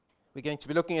We're going to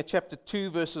be looking at chapter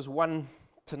 2, verses 1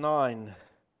 to 9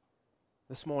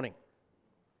 this morning.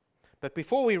 But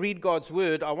before we read God's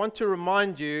word, I want to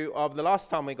remind you of the last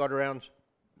time we got around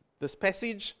this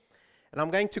passage, and I'm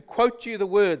going to quote you the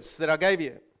words that I gave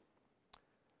you.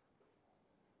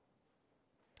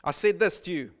 I said this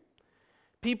to you.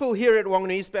 People here at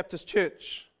Whanganui East Baptist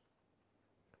Church,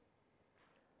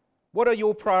 what are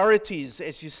your priorities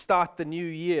as you start the new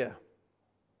year?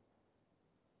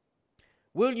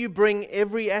 Will you bring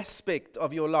every aspect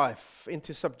of your life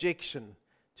into subjection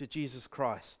to Jesus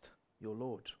Christ, your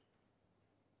Lord?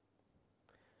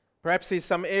 Perhaps there's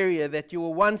some area that you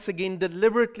will once again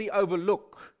deliberately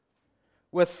overlook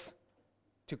with,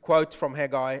 to quote from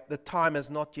Haggai, the time has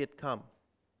not yet come,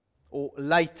 or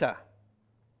later.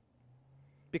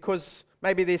 Because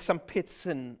maybe there's some pet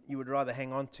sin you would rather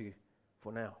hang on to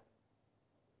for now.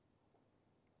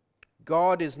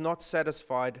 God is not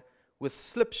satisfied with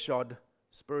slipshod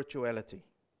spirituality.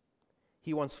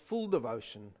 He wants full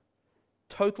devotion,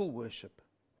 total worship.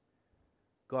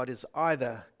 God is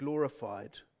either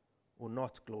glorified or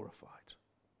not glorified.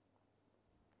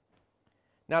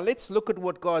 Now let's look at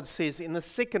what God says in the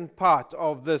second part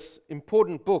of this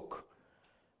important book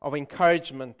of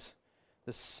encouragement,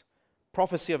 this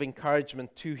prophecy of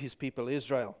encouragement to his people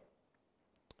Israel.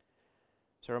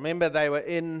 So remember, they were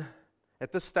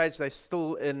at this stage they're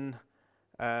still in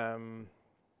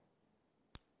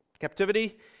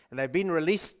captivity, and they've been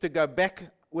released to go back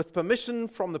with permission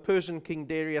from the Persian King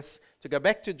Darius to go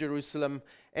back to Jerusalem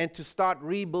and to start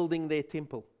rebuilding their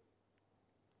temple.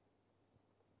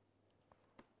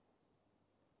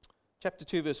 Chapter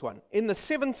 2, verse 1. In the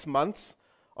 7th month,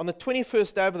 on the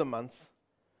 21st day of the month,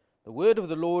 the word of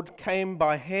the Lord came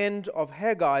by hand of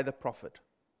Haggai the prophet.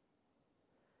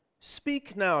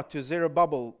 Speak now to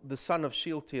Zerubbabel the son of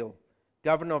Shealtiel,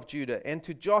 governor of Judah, and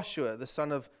to Joshua the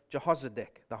son of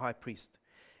Jehozadak, the high priest,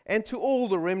 and to all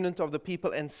the remnant of the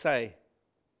people, and say,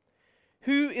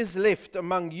 who is left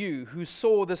among you who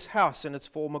saw this house in its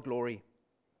former glory?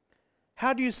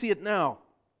 How do you see it now?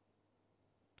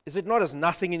 Is it not as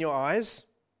nothing in your eyes?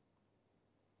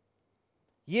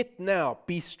 Yet now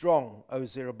be strong, O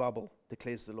Zerubbabel,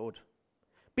 declares the Lord.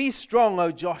 Be strong,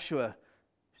 O Joshua,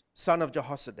 son of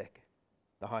Jehozadak,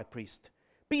 the high priest.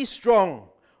 Be strong,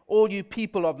 all you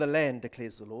people of the land,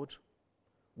 declares the Lord.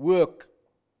 Work,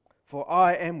 for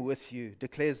I am with you,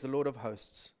 declares the Lord of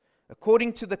hosts,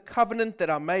 according to the covenant that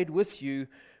I made with you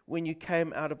when you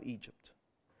came out of Egypt.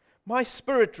 My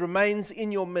spirit remains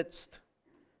in your midst.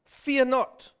 Fear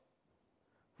not,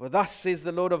 for thus says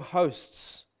the Lord of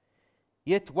hosts,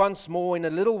 yet once more in a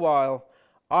little while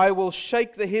I will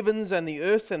shake the heavens and the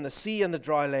earth and the sea and the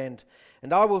dry land,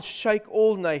 and I will shake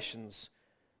all nations,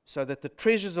 so that the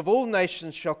treasures of all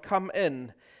nations shall come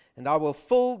in, and I will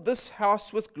fill this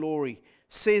house with glory,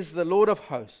 says the Lord of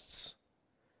hosts.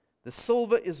 The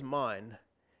silver is mine,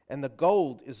 and the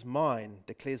gold is mine,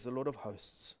 declares the Lord of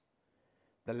hosts.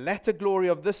 The latter glory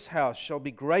of this house shall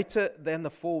be greater than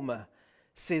the former,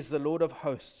 says the Lord of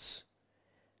hosts.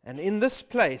 And in this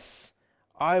place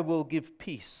I will give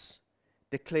peace,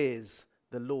 declares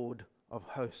the Lord of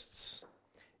hosts.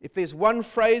 If there's one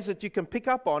phrase that you can pick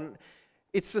up on,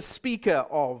 it's the speaker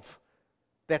of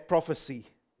that prophecy.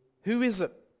 Who is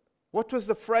it? What was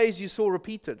the phrase you saw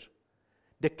repeated?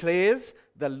 Declares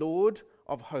the Lord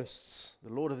of hosts,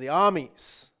 the Lord of the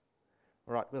armies.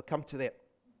 All right, we'll come to that.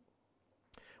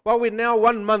 Well, we're now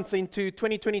 1 month into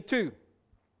 2022.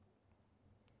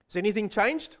 Has anything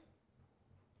changed?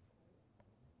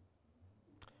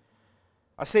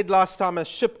 I said last time a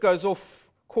ship goes off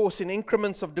course in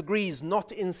increments of degrees,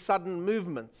 not in sudden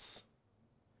movements.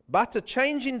 But a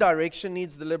change in direction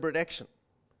needs deliberate action.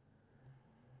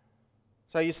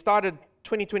 So you started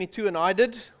 2022 and I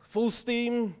did, full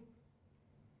steam,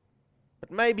 but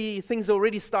maybe things are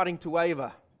already starting to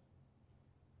waver.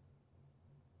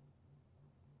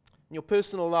 In your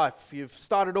personal life, you've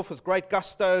started off with great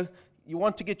gusto, you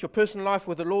want to get your personal life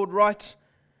with the Lord right,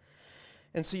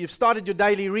 and so you've started your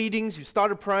daily readings, you've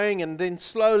started praying, and then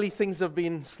slowly things have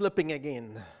been slipping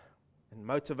again, and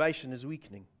motivation is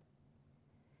weakening.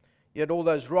 You had all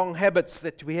those wrong habits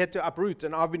that we had to uproot,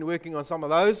 and I've been working on some of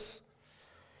those.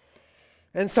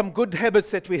 And some good habits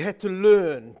that we had to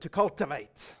learn to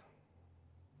cultivate.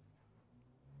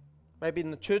 Maybe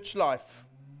in the church life,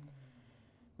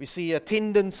 we see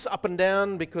attendance up and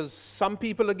down because some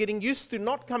people are getting used to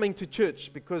not coming to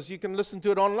church because you can listen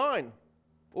to it online,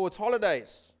 or it's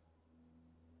holidays.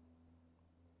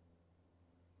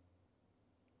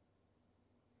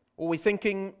 Or we're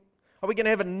thinking, are we going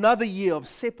to have another year of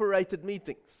separated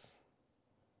meetings,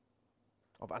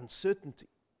 of uncertainty?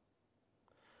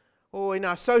 Or in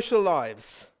our social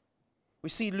lives, We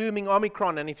see looming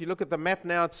Omicron, and if you look at the map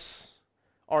now, it's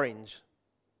orange.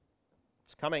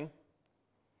 It's coming.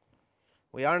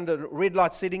 We are under red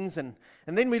light settings, and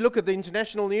then we look at the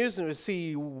international news and we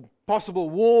see possible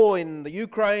war in the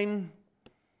Ukraine,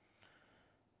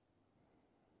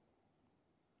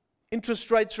 interest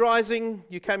rates rising.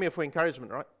 You came here for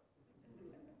encouragement, right?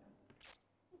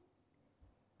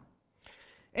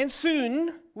 And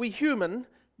soon, we human,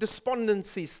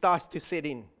 despondency starts to set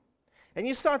in. And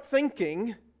you start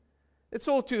thinking, it's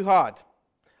all too hard.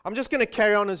 I'm just going to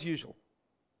carry on as usual.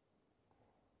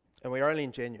 And we're only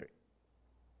in January.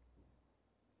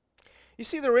 You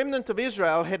see, the remnant of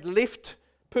Israel had left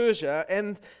Persia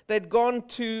and they'd gone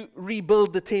to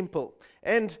rebuild the temple.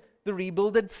 And the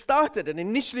rebuild had started. And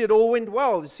initially it all went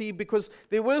well, you see, because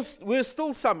there were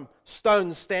still some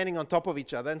stones standing on top of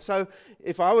each other. And so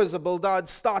if I was a builder, I'd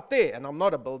start there. And I'm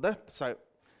not a builder, so...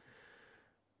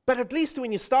 But at least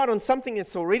when you start on something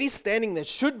that's already standing, that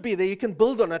should be there, you can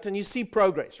build on it and you see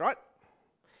progress, right?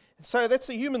 So that's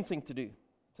a human thing to do.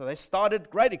 So they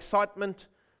started, great excitement,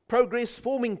 progress,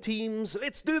 forming teams.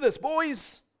 Let's do this,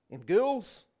 boys and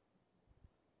girls.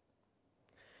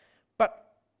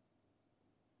 But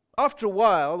after a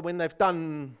while, when they've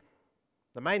done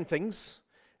the main things,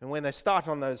 and when they start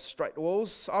on those straight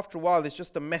walls, after a while, there's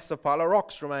just a massive pile of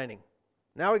rocks remaining.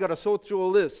 Now we've got to sort through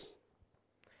all this.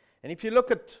 And if you look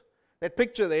at that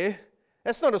picture there,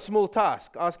 that's not a small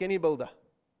task. Ask any builder.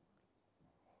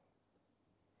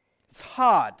 It's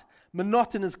hard,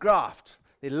 monotonous graft.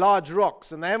 They're large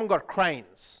rocks, and they haven't got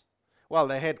cranes. Well,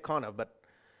 they had kind of, but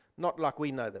not like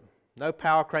we know them. No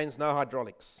power cranes, no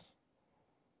hydraulics.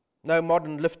 No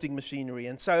modern lifting machinery.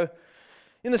 And so,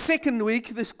 in the second week,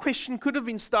 this question could have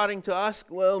been starting to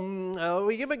ask, well, are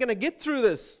we ever going to get through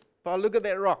this? If I look at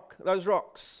that rock, those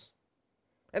rocks.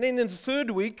 And then in the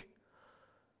third week,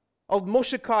 old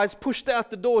Mordecai is pushed out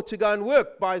the door to go and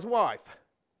work by his wife.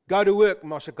 Go to work,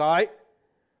 Mordecai.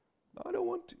 I don't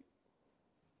want to.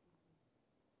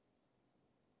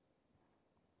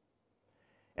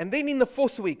 And then in the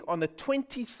fourth week, on the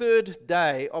 23rd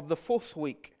day of the fourth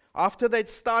week, after they'd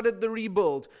started the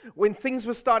rebuild, when things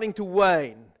were starting to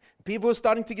wane, people were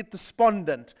starting to get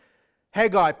despondent,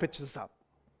 Haggai pitches up.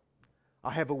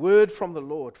 I have a word from the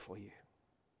Lord for you.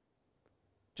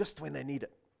 Just when they need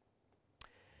it.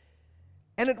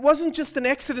 And it wasn't just an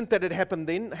accident that had happened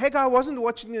then. Haggai wasn't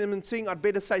watching them and saying, I'd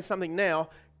better say something now.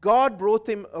 God brought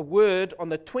them a word on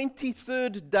the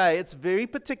 23rd day, it's very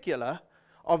particular,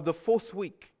 of the fourth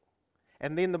week.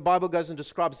 And then the Bible goes and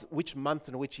describes which month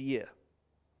and which year.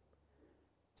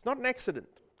 It's not an accident.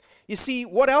 You see,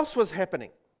 what else was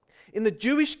happening? In the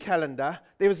Jewish calendar,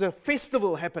 there was a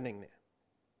festival happening there.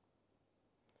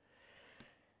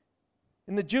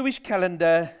 In the Jewish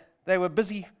calendar, they were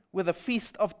busy with a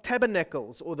Feast of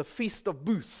Tabernacles, or the Feast of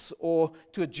Booths, or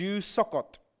to a Jew,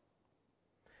 Sukkot.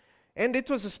 And it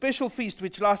was a special feast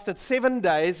which lasted 7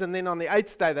 days, and then on the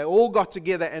 8th day they all got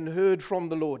together and heard from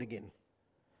the Lord again.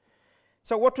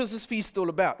 So what was this feast all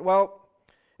about? Well,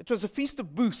 it was a Feast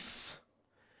of Booths.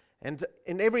 And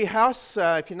in every house,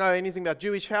 if you know anything about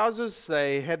Jewish houses,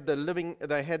 they had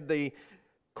the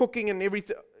cooking and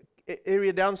everything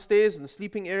area downstairs and the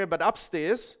sleeping area, but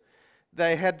upstairs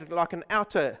they had like an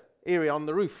outer area on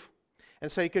the roof.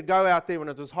 And so you could go out there when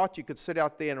it was hot, you could sit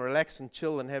out there and relax and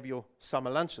chill and have your summer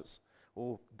lunches,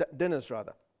 or dinners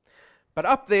rather. But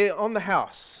up there on the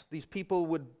house, these people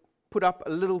would put up a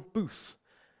little booth.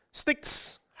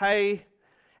 Sticks, hay,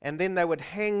 and then they would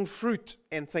hang fruit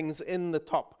and things in the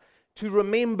top to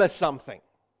remember something.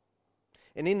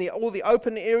 And in all the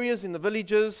open areas in the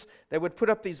villages, they would put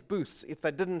up these booths if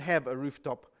they didn't have a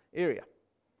rooftop area.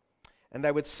 And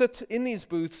they would sit in these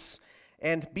booths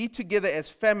and be together as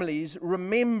families,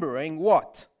 remembering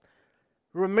what?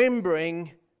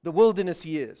 Remembering the wilderness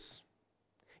years.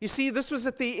 You see, this was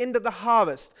at the end of the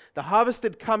harvest. The harvest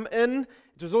had come in.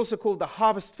 It was also called the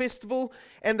Harvest Festival.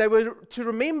 And they were to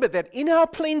remember that in our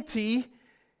plenty,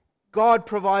 God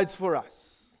provides for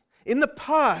us. In the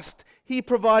past, He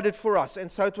provided for us.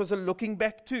 And so it was a looking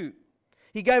back too.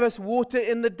 He gave us water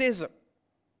in the desert.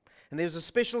 And there was a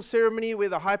special ceremony where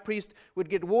the high priest would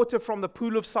get water from the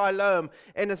pool of Siloam.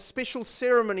 And a special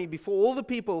ceremony before all the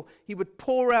people, he would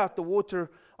pour out the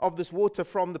water of this water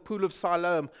from the pool of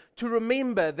Siloam to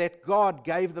remember that God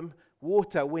gave them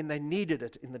water when they needed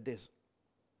it in the desert.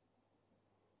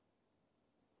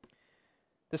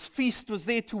 This feast was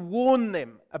there to warn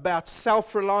them about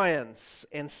self-reliance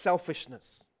and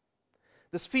selfishness.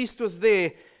 This feast was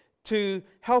there to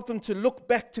help them to look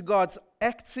back to God's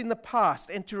acts in the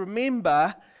past and to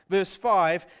remember verse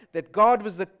 5, that God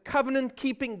was the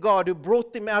covenant-keeping God who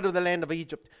brought them out of the land of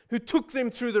Egypt, who took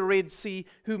them through the Red Sea,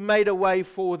 who made a way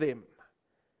for them.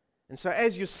 And so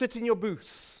as you sit in your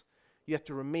booths, you have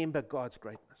to remember God's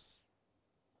greatness.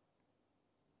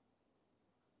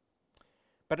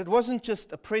 But it wasn't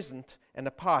just a present and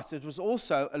a past. It was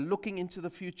also a looking into the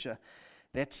future.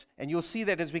 And you'll see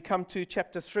that as we come to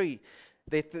chapter 3.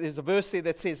 That there's a verse there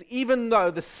that says, even though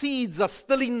the seeds are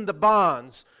still in the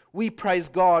barns, we praise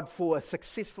God for a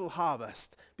successful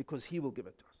harvest because He will give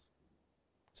it to us.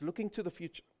 It's looking to the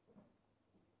future.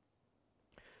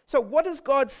 So what does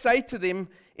God say to them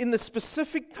in the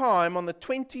specific time on the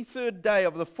 23rd day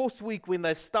of the 4th week when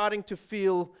they're starting to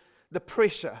feel the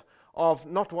pressure of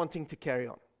not wanting to carry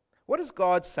on? What does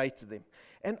God say to them?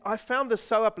 And I found this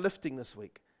so uplifting this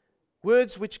week.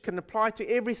 Words which can apply to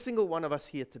every single one of us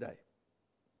here today.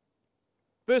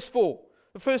 Verse 4,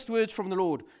 the first words from the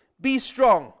Lord. Be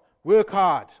strong, work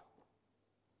hard.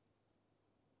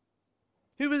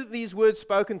 Who were these words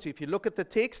spoken to? If you look at the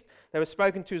text, they were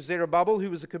spoken to Zerubbabel, who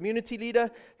was a community leader.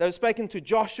 They were spoken to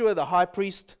Joshua, the high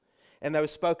priest, and they were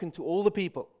spoken to all the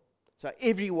people. So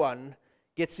everyone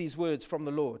gets these words from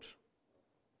the Lord.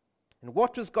 And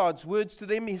what was God's words to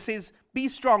them? He says, be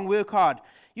strong, work hard.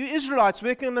 You Israelites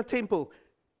working on the temple,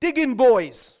 dig in,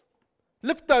 boys.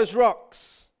 Lift those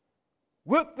rocks.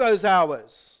 Work those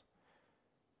hours.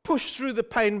 Push through the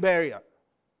pain barrier.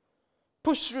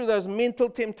 Push through those mental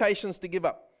temptations to give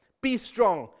up. Be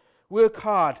strong. Work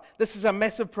hard. This is a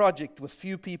massive project with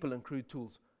few people and crude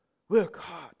tools. Work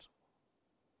hard.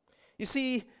 You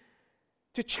see,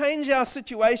 to change our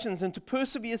situations and to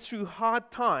persevere through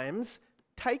hard times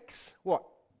takes what?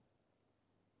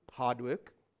 Hard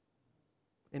work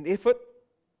and effort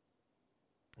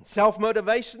and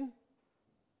self-motivation.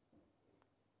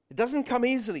 It doesn't come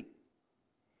easily.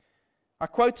 I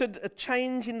quoted, a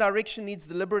change in direction needs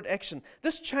deliberate action.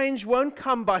 This change won't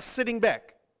come by sitting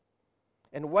back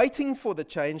and waiting for the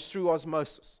change through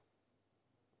osmosis.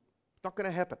 It's not going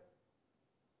to happen.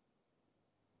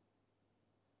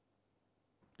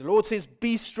 The Lord says,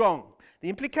 be strong. The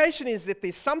implication is that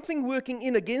there's something working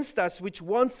in against us which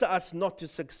wants us not to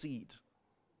succeed.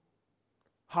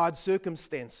 Hard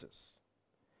circumstances,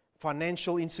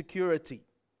 financial insecurity,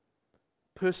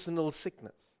 personal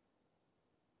sickness.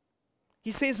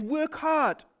 He says, work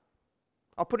hard.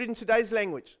 I'll put it in today's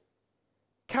language.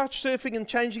 Couch surfing and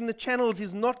changing the channels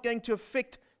is not going to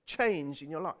affect change in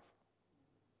your life.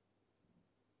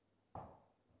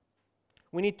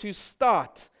 We need to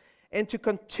start and to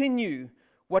continue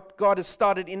what God has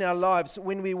started in our lives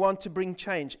when we want to bring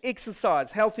change.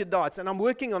 Exercise, healthier diets, and I'm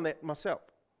working on that myself.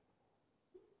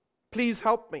 Please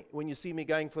help me when you see me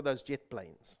going for those jet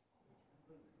planes.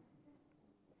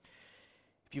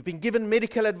 If you've been given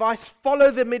medical advice, follow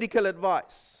the medical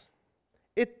advice.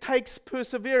 It takes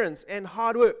perseverance and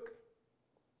hard work,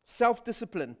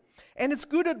 self-discipline. And it's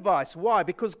good advice. Why?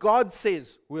 Because God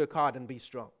says, work hard and be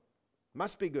strong.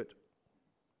 Must be good.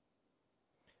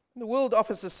 The world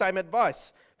offers the same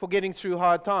advice for getting through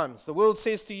hard times. The world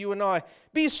says to you and I,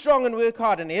 be strong and work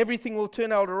hard and everything will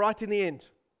turn out all right in the end.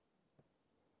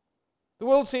 The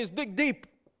world says, dig deep,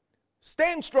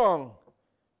 stand strong,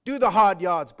 do the hard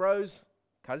yards, bros,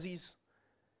 kazis,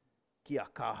 kia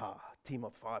kaha, team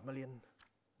of 5 million.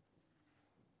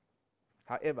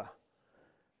 However,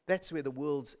 that's where the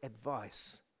world's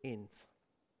advice ends.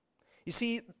 You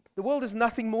see, the world has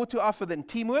nothing more to offer than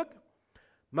teamwork,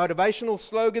 motivational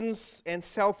slogans, and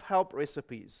self-help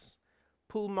recipes.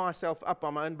 Pull myself up by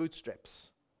my own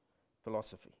bootstraps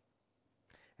philosophy.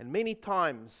 And many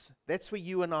times, that's where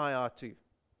you and I are too.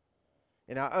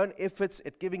 In our own efforts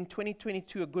at giving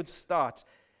 2022 a good start,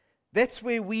 that's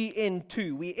where we end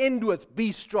too. We end with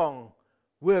be strong,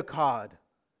 work hard,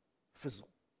 fizzle.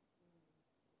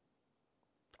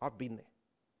 I've been there.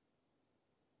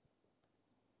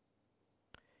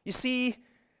 You see,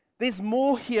 there's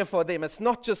more here for them. It's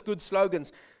not just good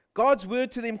slogans. God's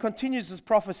word to them continues as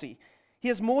prophecy. He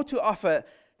has more to offer.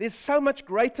 There's so much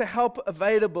greater help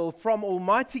available from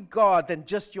Almighty God than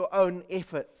just your own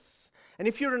efforts. And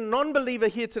if you're a non-believer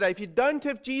here today, if you don't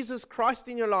have Jesus Christ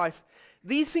in your life,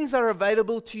 these things are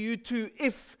available to you too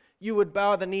if you would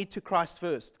bow the knee to Christ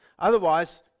first.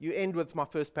 Otherwise, you end with my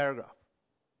first paragraph.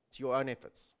 It's your own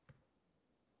efforts.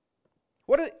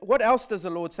 What else does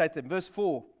the Lord say to them? Verse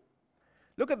 4.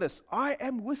 Look at this. I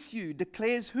am with you,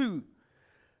 declares who?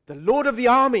 The Lord of the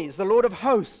armies, the Lord of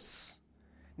hosts.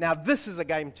 Now this is a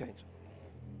game changer.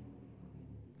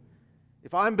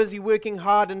 If I'm busy working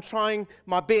hard and trying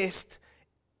my best,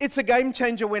 it's a game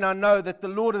changer when I know that the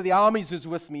Lord of the armies is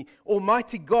with me.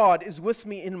 Almighty God is with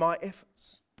me in my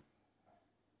efforts.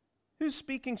 Who's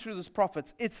speaking through these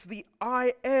prophets? It's the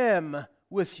I am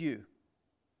with you.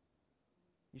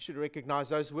 You should recognize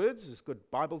those words as good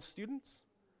Bible students.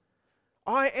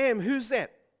 I am, who's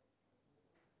that?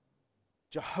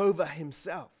 Jehovah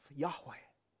himself, Yahweh.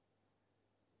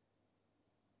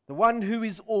 The one who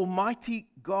is Almighty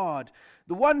God.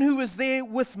 The one who was there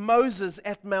with Moses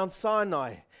at Mount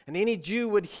Sinai. And any Jew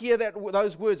would hear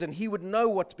those words and he would know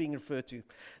what's being referred to.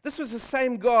 This was the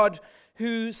same God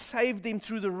who saved them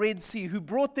through the Red Sea, who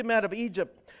brought them out of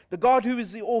Egypt. The God who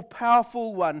is the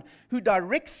all-powerful one, who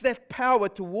directs that power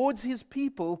towards his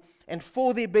people and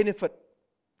for their benefit.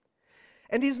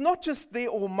 And he's not just the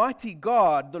Almighty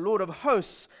God, the Lord of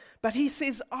hosts, but he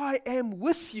says, I am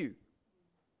with you.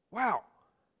 Wow.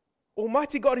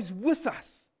 Almighty God is with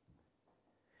us.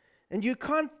 And you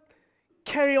can't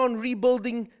carry on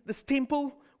rebuilding this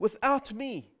temple without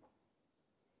me.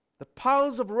 The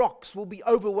piles of rocks will be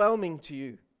overwhelming to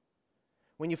you.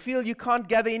 When you feel you can't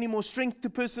gather any more strength to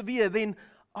persevere, then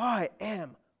I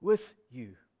am with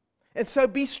you. And so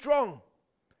be strong.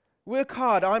 Work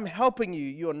hard. I'm helping you.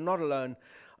 You are not alone.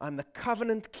 I'm the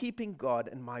covenant-keeping God,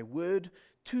 and my word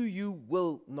to you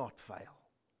will not fail.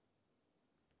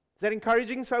 Is that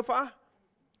encouraging so far?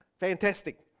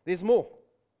 Fantastic. There's more.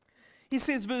 He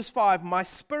says, verse 5, my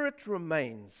spirit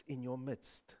remains in your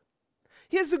midst.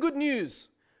 Here's the good news.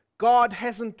 God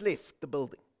hasn't left the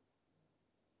building.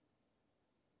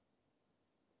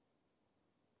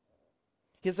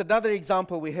 Here's another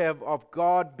example we have of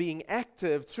God being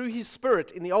active through his Spirit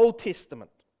in the Old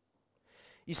Testament.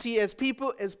 You see, as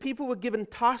people were given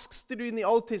tasks to do in the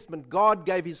Old Testament, God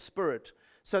gave his Spirit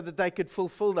so that they could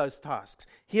fulfill those tasks.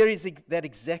 Here is that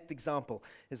exact example.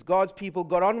 As God's people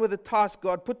got on with the task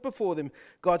God put before them,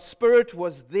 God's Spirit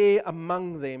was there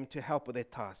among them to help with their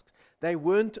tasks. They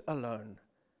weren't alone.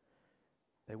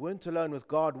 They weren't alone with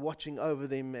God watching over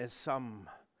them as some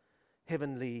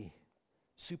heavenly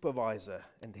supervisor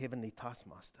and heavenly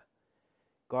taskmaster.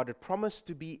 God had promised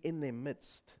to be in their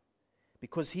midst.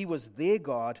 Because he was their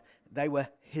God, they were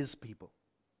his people.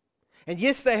 And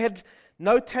yes, they had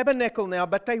no tabernacle now,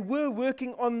 but they were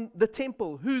working on the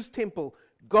temple. Whose temple?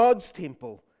 God's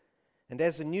temple. And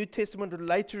as the New Testament would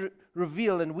later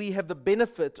reveal, and we have the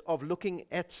benefit of looking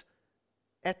at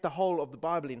the whole of the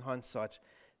Bible in hindsight,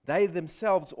 they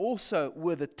themselves also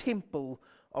were the temple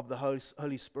of the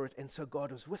Holy Spirit, and so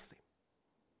God was with them.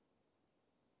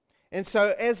 And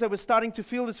so as they were starting to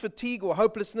feel this fatigue or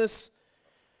hopelessness,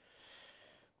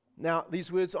 now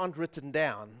these words aren't written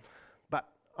down, but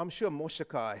I'm sure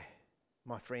Mordecai,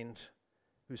 my friend,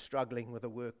 who's struggling with the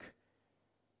work,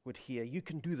 would hear, you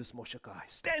can do this, Mordecai.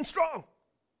 Stand strong.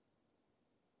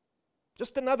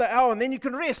 Just another hour and then you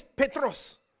can rest.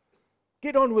 Petros,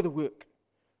 get on with the work.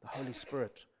 The Holy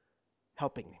Spirit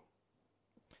helping them.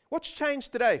 What's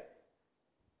changed today?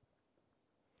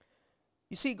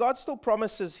 You see, God still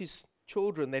promises his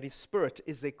children that his Spirit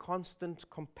is their constant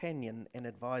companion and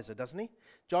advisor, doesn't he?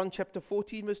 John chapter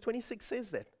 14 verse 26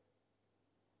 says that.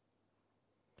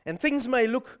 And things may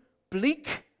look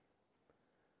bleak,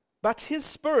 but his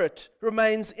Spirit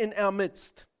remains in our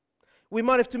midst. We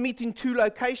might have to meet in 2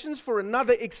 locations for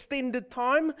another extended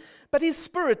time, but his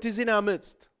Spirit is in our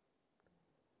midst.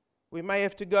 We may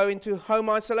have to go into home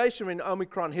isolation when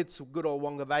Omicron hits good old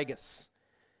Wonga Vegas.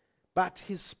 But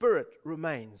his Spirit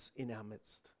remains in our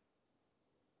midst.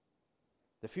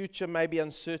 The future may be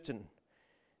uncertain,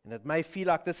 and it may feel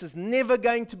like this is never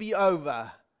going to be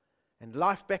over, and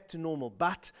life back to normal,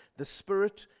 but the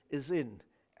Spirit is in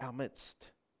our midst.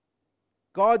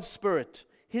 God's Spirit,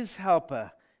 his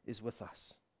helper, is with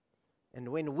us. And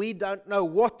when we don't know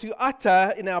what to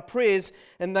utter in our prayers,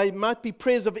 and they might be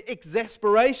prayers of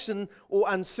exasperation or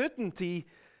uncertainty,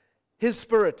 his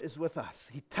Spirit is with us.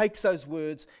 He takes those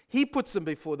words, he puts them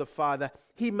before the Father,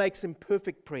 he makes them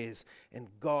perfect prayers, and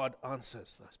God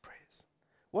answers those prayers.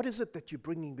 What is it that you're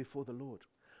bringing before the Lord?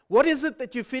 What is it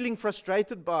that you're feeling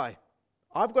frustrated by?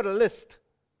 I've got a list.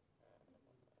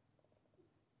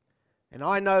 And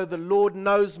I know the Lord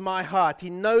knows my heart. He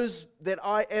knows that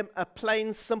I am a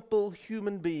plain, simple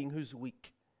human being who's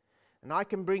weak. And I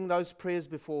can bring those prayers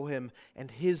before him,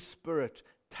 and his Spirit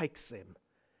takes them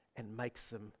and makes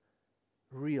them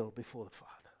real before the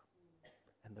Father.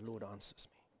 And the Lord answers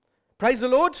me. Praise the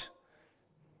Lord.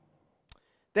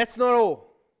 That's not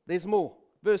all. There's more.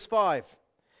 Verse 5.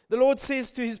 The Lord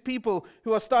says to his people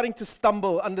who are starting to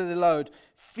stumble under the load,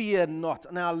 fear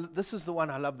not. Now, this is the one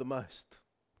I love the most.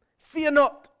 Fear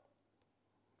not.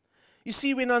 You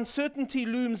see, when uncertainty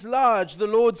looms large, the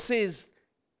Lord says,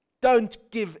 don't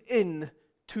give in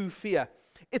to fear.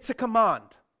 It's a command.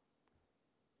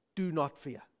 Do not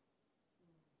fear.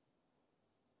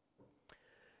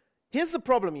 Here's the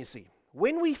problem, you see.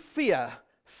 When we fear,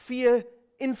 fear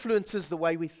influences the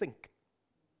way we think.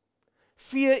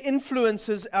 Fear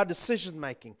influences our decision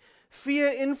making.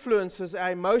 Fear influences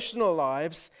our emotional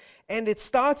lives, and it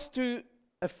starts to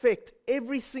affect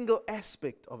every single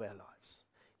aspect of our lives.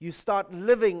 You start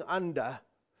living under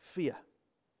fear.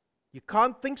 You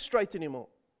can't think straight anymore.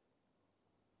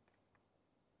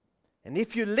 And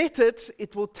if you let it,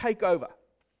 it will take over.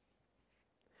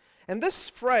 And this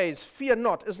phrase, fear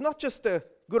not, is not just a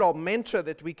good old mantra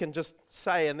that we can just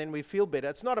say and then we feel better.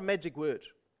 It's not a magic word.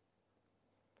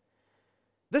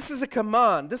 This is a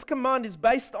command. This command is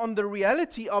based on the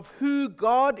reality of who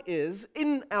God is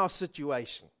in our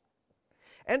situation.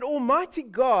 And Almighty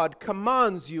God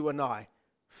commands you and I,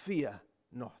 fear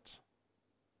not.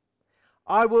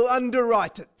 I will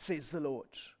underwrite it, says the Lord.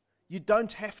 You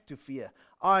don't have to fear.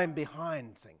 I am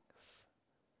behind things.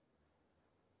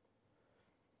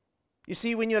 You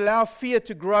see, when you allow fear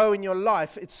to grow in your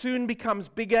life, it soon becomes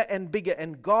bigger and bigger,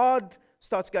 and God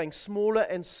starts going smaller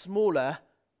and smaller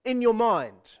in your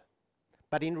mind.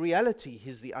 But in reality,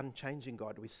 He's the unchanging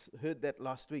God. We heard that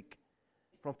last week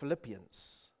from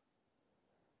Philippians.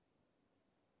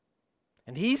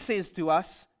 And He says to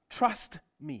us, trust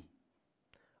me.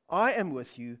 I am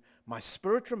with you. My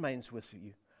Spirit remains with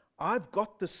you. I've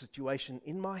got this situation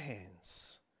in my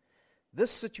hands.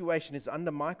 This situation is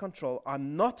under my control.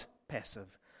 I'm not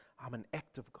passive. I'm an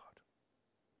active God.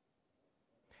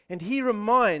 And it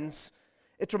reminds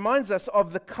us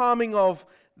of the calming of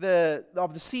the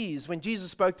seas when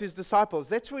Jesus spoke to His disciples.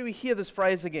 That's where we hear this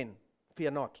phrase again,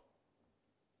 fear not.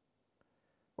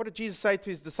 What did Jesus say to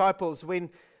His disciples when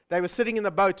they were sitting in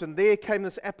the boat and there came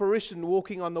this apparition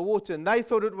walking on the water, and they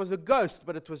thought it was a ghost,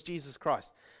 but it was Jesus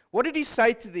Christ? What did He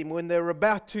say to them when they were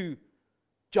about to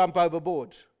jump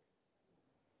overboard?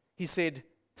 He said,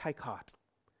 take heart.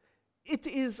 It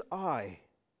is I.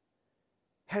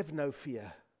 Have no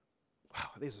fear. Wow,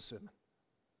 there's a sermon.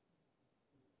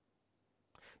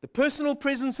 The personal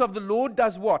presence of the Lord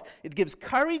does what? It gives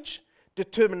courage,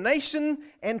 determination,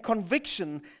 and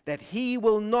conviction that He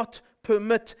will not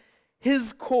permit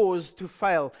His cause to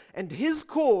fail. And His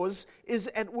cause is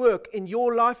at work in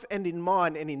your life and in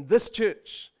mine and in this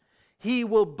church. He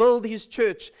will build His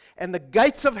church, and the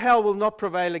gates of hell will not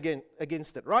prevail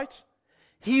against it, right?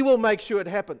 He will make sure it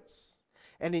happens.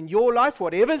 And in your life,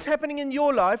 whatever's happening in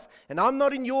your life, and I'm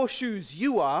not in your shoes,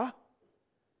 you are,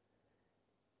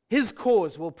 His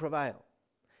cause will prevail.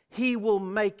 He will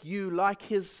make you like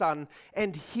His Son,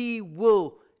 and He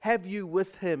will have you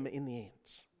with Him in the end.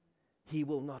 He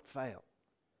will not fail.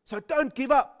 So don't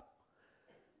give up.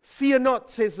 Fear not,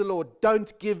 says the Lord.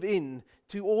 Don't give in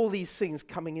to all these things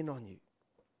coming in on you.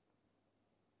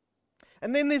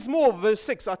 And then there's more. Verse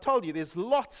 6, I told you there's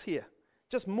lots here.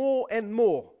 Just more and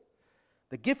more.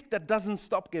 The gift that doesn't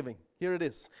stop giving. Here it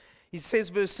is. He says,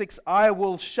 verse 6, I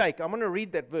will shake. I'm going to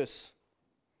read that verse.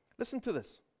 Listen to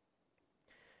this.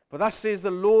 For thus says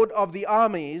the Lord of the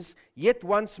armies, yet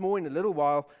once more in a little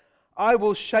while, I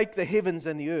will shake the heavens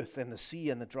and the earth and the sea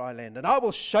and the dry land, and I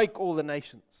will shake all the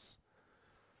nations.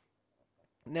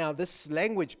 Now, this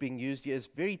language being used here is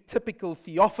very typical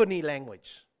theophany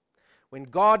language. When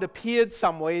God appeared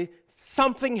somewhere,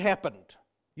 something happened,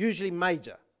 usually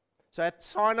major. So at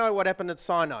Sinai, what happened at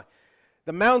Sinai?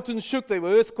 The mountains shook, there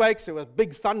were earthquakes, there were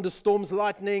big thunderstorms,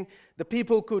 lightning. The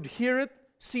people could hear it,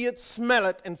 see it, smell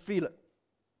it, and feel it.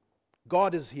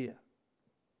 God is here.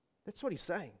 That's what He's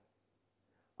saying.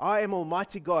 I am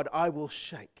Almighty God. I will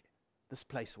shake this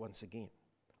place once again.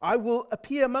 I will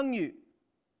appear among you.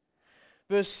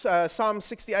 Psalm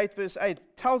 68 verse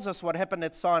 8 tells us what happened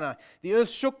at Sinai. The earth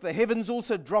shook, the heavens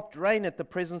also dropped rain at the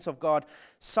presence of God.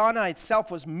 Sinai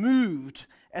itself was moved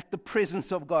at the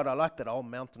presence of God. I like that old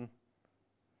mountain.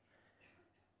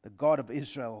 The God of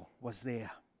Israel was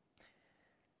there.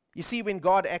 You see, when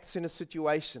God acts in a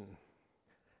situation,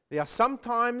 there are some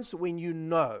times when you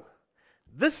know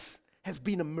this has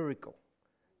been a miracle.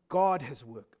 God has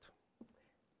worked.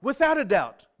 Without a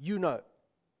doubt, you know.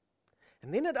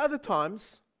 And then at other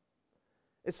times,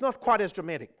 it's not quite as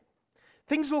dramatic.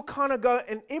 Things will kind of go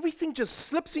and everything just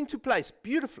slips into place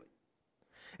beautifully.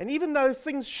 And even though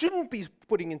things shouldn't be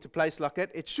putting into place like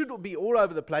that, it should be all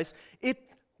over the place,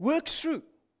 it works through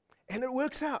and it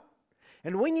works out.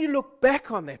 And when you look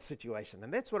back on that situation,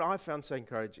 and that's what I found so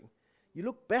encouraging, you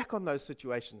look back on those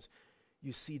situations,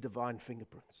 you see divine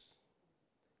fingerprints.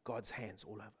 God's hands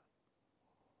all over.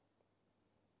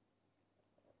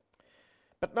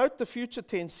 But note the future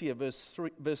tense here, verse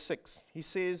 6. He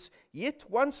says, yet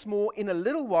once more in a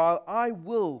little while I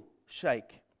will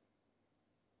shake.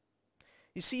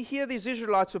 You see here these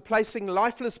Israelites were placing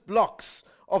lifeless blocks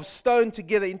of stone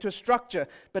together into a structure.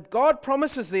 But God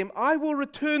promises them, I will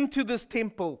return to this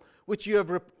temple which you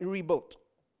have rebuilt.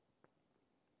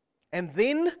 And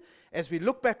then, as we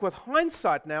look back with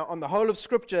hindsight now on the whole of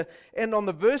Scripture and on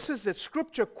the verses that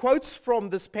Scripture quotes from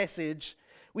this passage,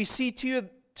 we see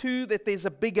too that there's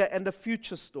a bigger and a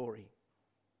future story.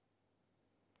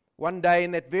 One day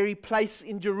in that very place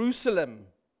in Jerusalem,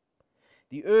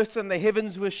 the earth and the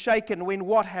heavens were shaken when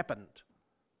what happened?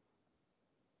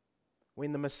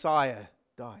 When the Messiah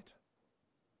died.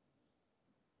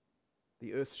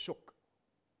 The earth shook.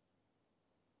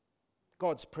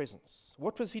 God's presence.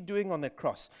 What was he doing on that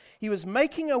cross? He was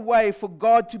making a way for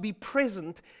God to be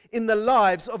present in the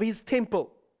lives of his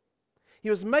temple. He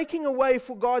was making a way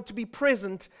for God to be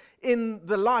present in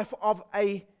the life of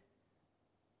a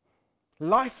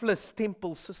lifeless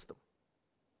temple system.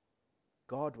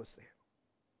 God was there.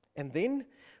 And then,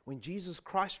 when Jesus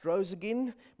Christ rose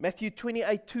again, Matthew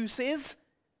 28:2 says,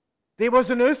 there was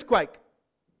an earthquake.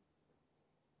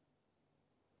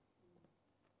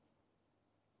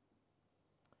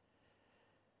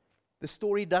 The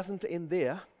story doesn't end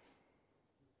there.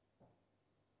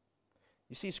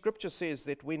 You see, Scripture says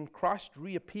that when Christ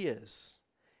reappears,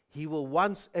 he will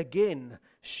once again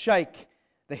shake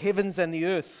the heavens and the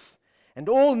earth, and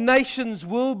all nations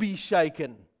will be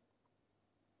shaken.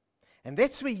 And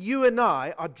that's where you and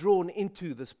I are drawn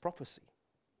into this prophecy.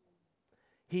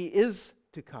 He is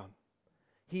to come.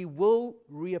 He will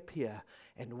reappear.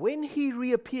 And when he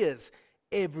reappears,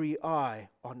 every eye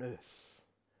on earth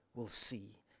will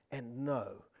see and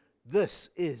know this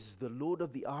is the Lord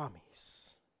of the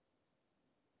armies.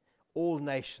 All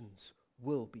nations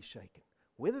will be shaken.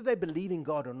 Whether they believe in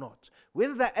God or not,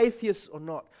 whether they're atheists or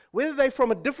not, whether they're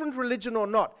from a different religion or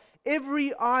not,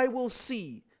 every eye will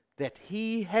see that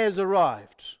he has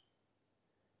arrived,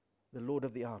 the Lord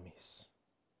of the armies.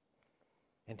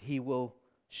 And he will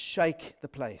shake the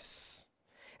place.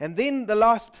 And then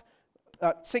the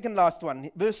second last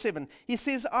one, verse 7, he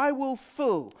says, I will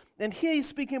fill. And here he's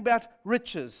speaking about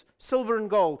riches, silver and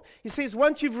gold. He says,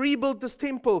 once you've rebuilt this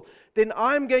temple, then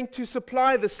I'm going to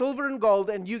supply the silver and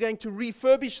gold, and you're going to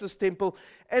refurbish this temple,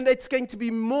 and it's going to be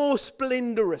more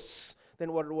splendorous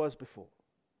than what it was before.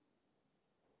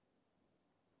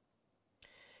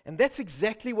 And that's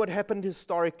exactly what happened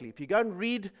historically. If you go and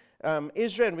read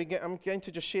Ezra, and I'm going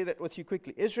to just share that with you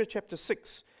quickly. Ezra chapter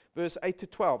 6, verse 8 to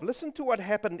 12. Listen to what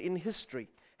happened in history,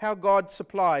 how God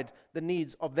supplied the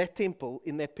needs of that temple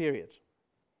in that period.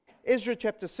 Ezra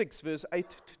chapter 6, verse 8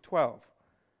 to 12.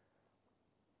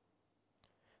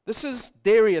 This is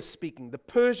Darius speaking, the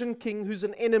Persian king who's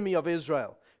an enemy of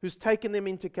Israel, who's taken them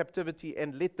into captivity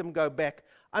and let them go back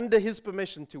under his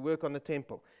permission to work on the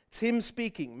temple. It's him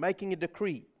speaking, making a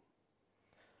decree.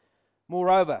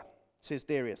 Moreover, says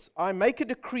Darius, I make a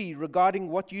decree regarding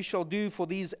what you shall do for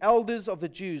these elders of the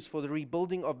Jews for the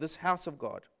rebuilding of this house of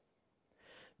God.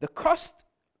 The cost,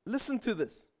 listen to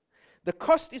this, the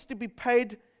cost is to be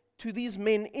paid to these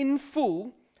men in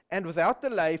full and without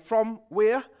delay from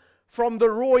where? From the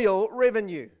royal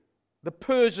revenue, the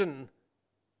Persian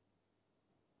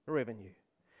revenue,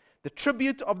 the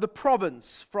tribute of the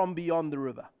province from beyond the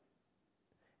river.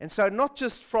 And so not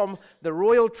just from the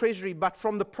royal treasury, but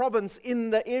from the province in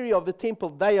the area of the temple,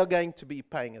 they are going to be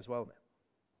paying as well now.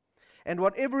 And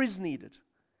whatever is needed,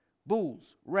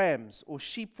 bulls, rams, or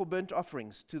sheep for burnt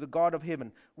offerings to the God of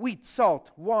heaven, wheat, salt,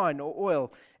 wine, or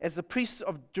oil, as the priests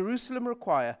of Jerusalem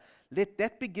require, let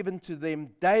that be given to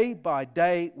them day by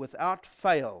day without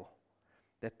fail,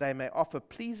 that they may offer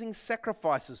pleasing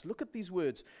sacrifices, look at these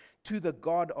words, to the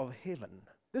God of heaven.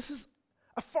 This is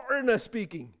a foreigner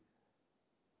speaking.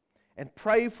 And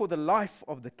pray for the life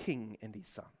of the king and his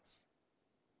sons.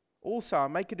 Also, I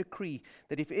make a decree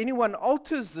that if anyone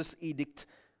alters this edict,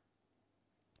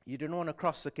 you don't want to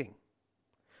cross the king.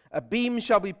 A beam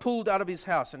shall be pulled out of his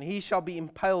house, and he shall be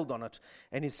impaled on it,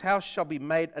 and his house shall be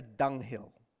made a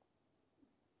dunghill.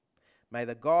 May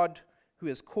the God who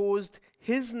has caused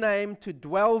his name to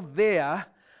dwell there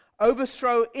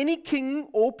overthrow any king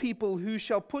or people who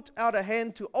shall put out a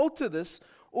hand to alter this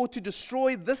or to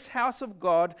destroy this house of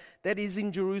God that is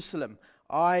in Jerusalem.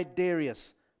 I,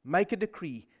 Darius, make a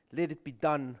decree, let it be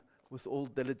done with all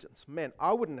diligence. Man,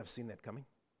 I wouldn't have seen that coming.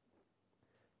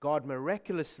 God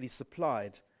miraculously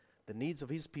supplied the needs of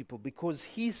his people because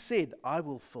he said, I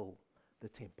will fill the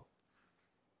temple.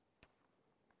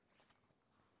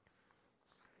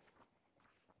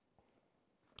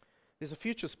 There's a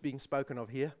future being spoken of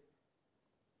here.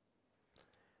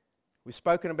 We've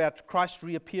spoken about Christ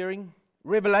reappearing.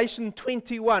 Revelation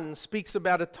 21 speaks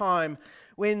about a time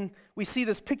when we see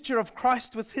this picture of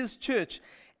Christ with his church.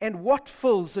 And what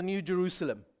fills the New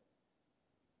Jerusalem?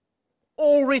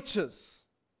 all riches,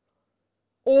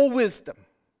 all wisdom.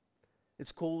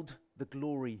 It's called the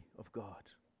glory of God.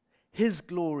 His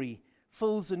glory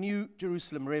fills the new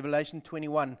Jerusalem, Revelation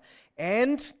 21.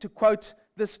 And, to quote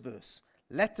this verse,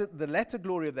 the latter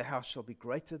glory of the house shall be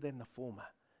greater than the former,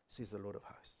 says the Lord of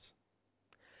hosts.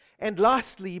 And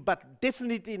lastly, but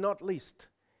definitely not least,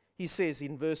 he says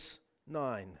in verse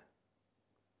 9,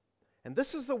 and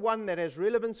this is the one that has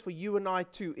relevance for you and I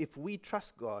too, if we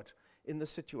trust God in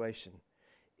this situation.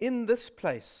 In this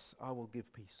place, I will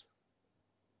give peace.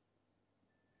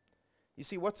 You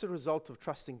see, what's the result of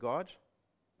trusting God?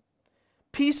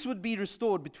 Peace would be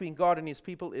restored between God and his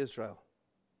people Israel.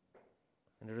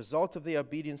 And the result of their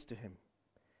obedience to him.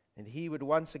 And he would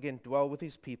once again dwell with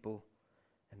his people.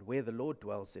 And where the Lord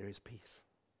dwells, there is peace.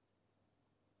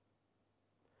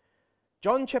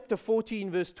 John chapter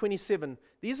 14, verse 27.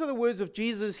 These are the words of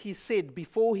Jesus he said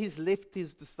before he left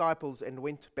his disciples and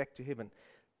went back to heaven.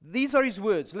 These are his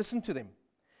words. Listen to them.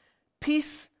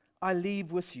 Peace I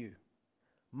leave with you.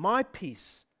 My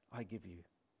peace I give you.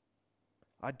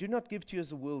 I do not give to you as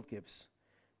the world gives.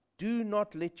 Do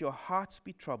not let your hearts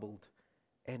be troubled,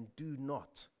 and do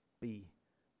not be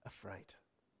afraid.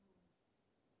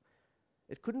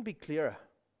 It couldn't be clearer.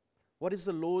 What is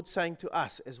the Lord saying to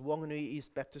us as Whanganui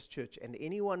East Baptist Church and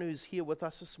anyone who's here with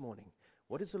us this morning?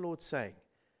 What is the Lord saying?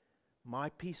 My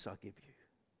peace I give you,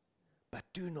 but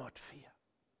do not fear.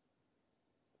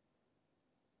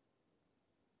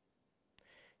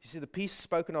 You see, the peace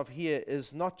spoken of here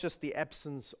is not just the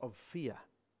absence of fear.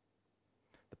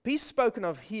 The peace spoken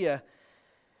of here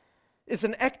is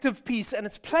an active peace, and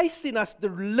it's placed in us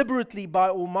deliberately by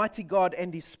Almighty God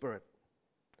and His Spirit.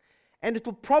 And it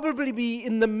will probably be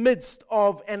in the midst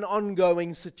of an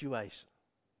ongoing situation.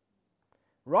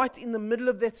 Right in the middle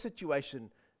of that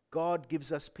situation, God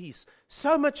gives us peace.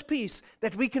 So much peace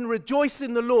that we can rejoice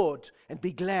in the Lord and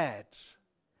be glad.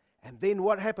 And then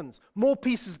what happens? More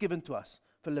peace is given to us.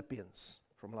 Philippians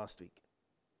from last week.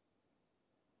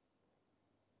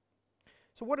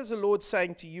 So what is the Lord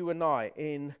saying to you and I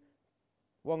in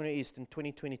Whanganui East in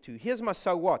 2022? Here's my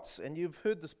so what's, and you've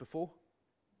heard this before.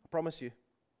 I promise you.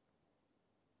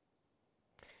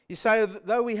 You say,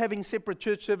 though we're having separate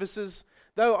church services,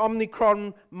 though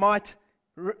Omicron might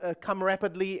come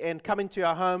rapidly and come into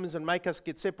our homes and make us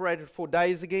get separated for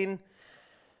days again,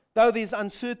 though there's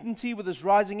uncertainty with this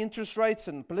rising interest rates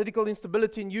and political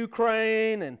instability in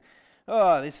Ukraine, and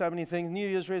there's so many things, New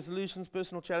Year's resolutions,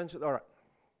 personal challenges. All right.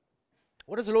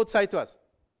 What does the Lord say to us?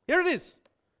 Here it is.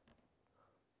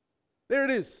 There it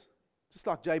is. Just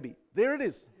like JB. There it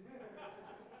is.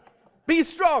 Be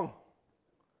strong.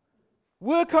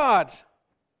 Work hard.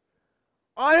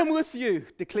 I am with you,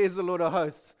 declares the Lord of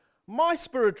hosts. My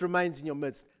spirit remains in your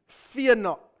midst. Fear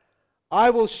not. I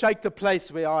will shake the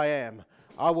place where I am.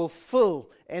 I will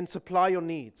fill and supply your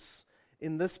needs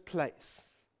in this place.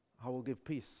 I will give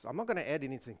peace. I'm not going to add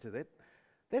anything to that.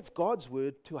 That's God's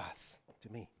word to us,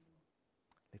 to me.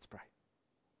 Let's pray.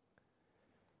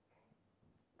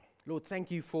 Lord, thank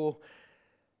you for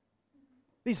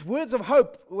these words of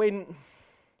hope when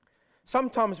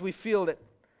sometimes we feel that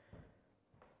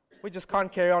we just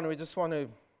can't carry on. We just want to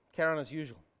carry on as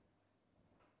usual.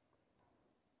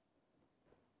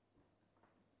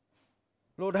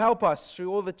 Lord, help us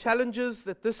through all the challenges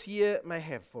that this year may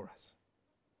have for us.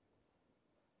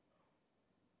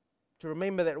 To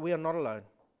remember that we are not alone.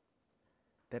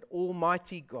 That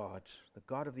Almighty God, the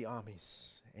God of the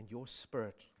armies, and your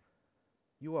Spirit,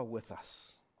 you are with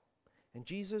us. And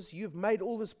Jesus, you've made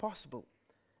all this possible.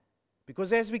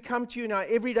 Because as we come to you in our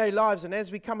everyday lives, and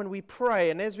as we come and we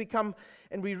pray, and as we come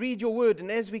and we read your word,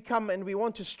 and as we come and we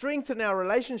want to strengthen our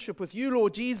relationship with you,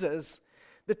 Lord Jesus,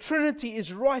 the Trinity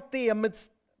is right there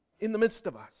in the midst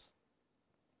of us.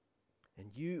 And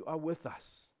you are with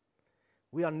us.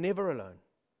 We are never alone.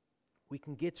 We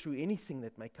can get through anything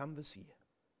that may come this year.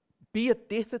 Be it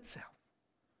death itself.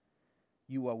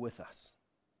 You are with us.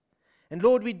 And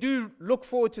Lord, we do look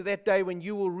forward to that day when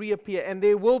you will reappear and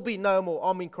there will be no more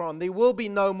Omicron. There will be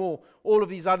no more all of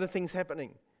these other things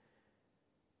happening.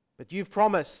 But you've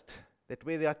promised that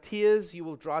where there are tears, you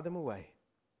will dry them away.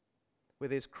 Where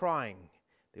there's crying,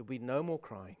 there will be no more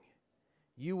crying.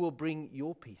 You will bring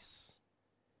your peace.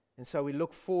 And so we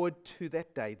look forward to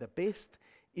that day. The best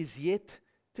is yet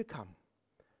to come.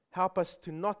 Help us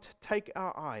to not take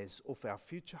our eyes off our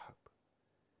future hope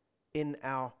in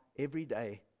our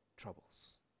everyday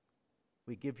troubles.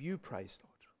 We give you praise,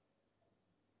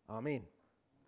 Lord. Amen.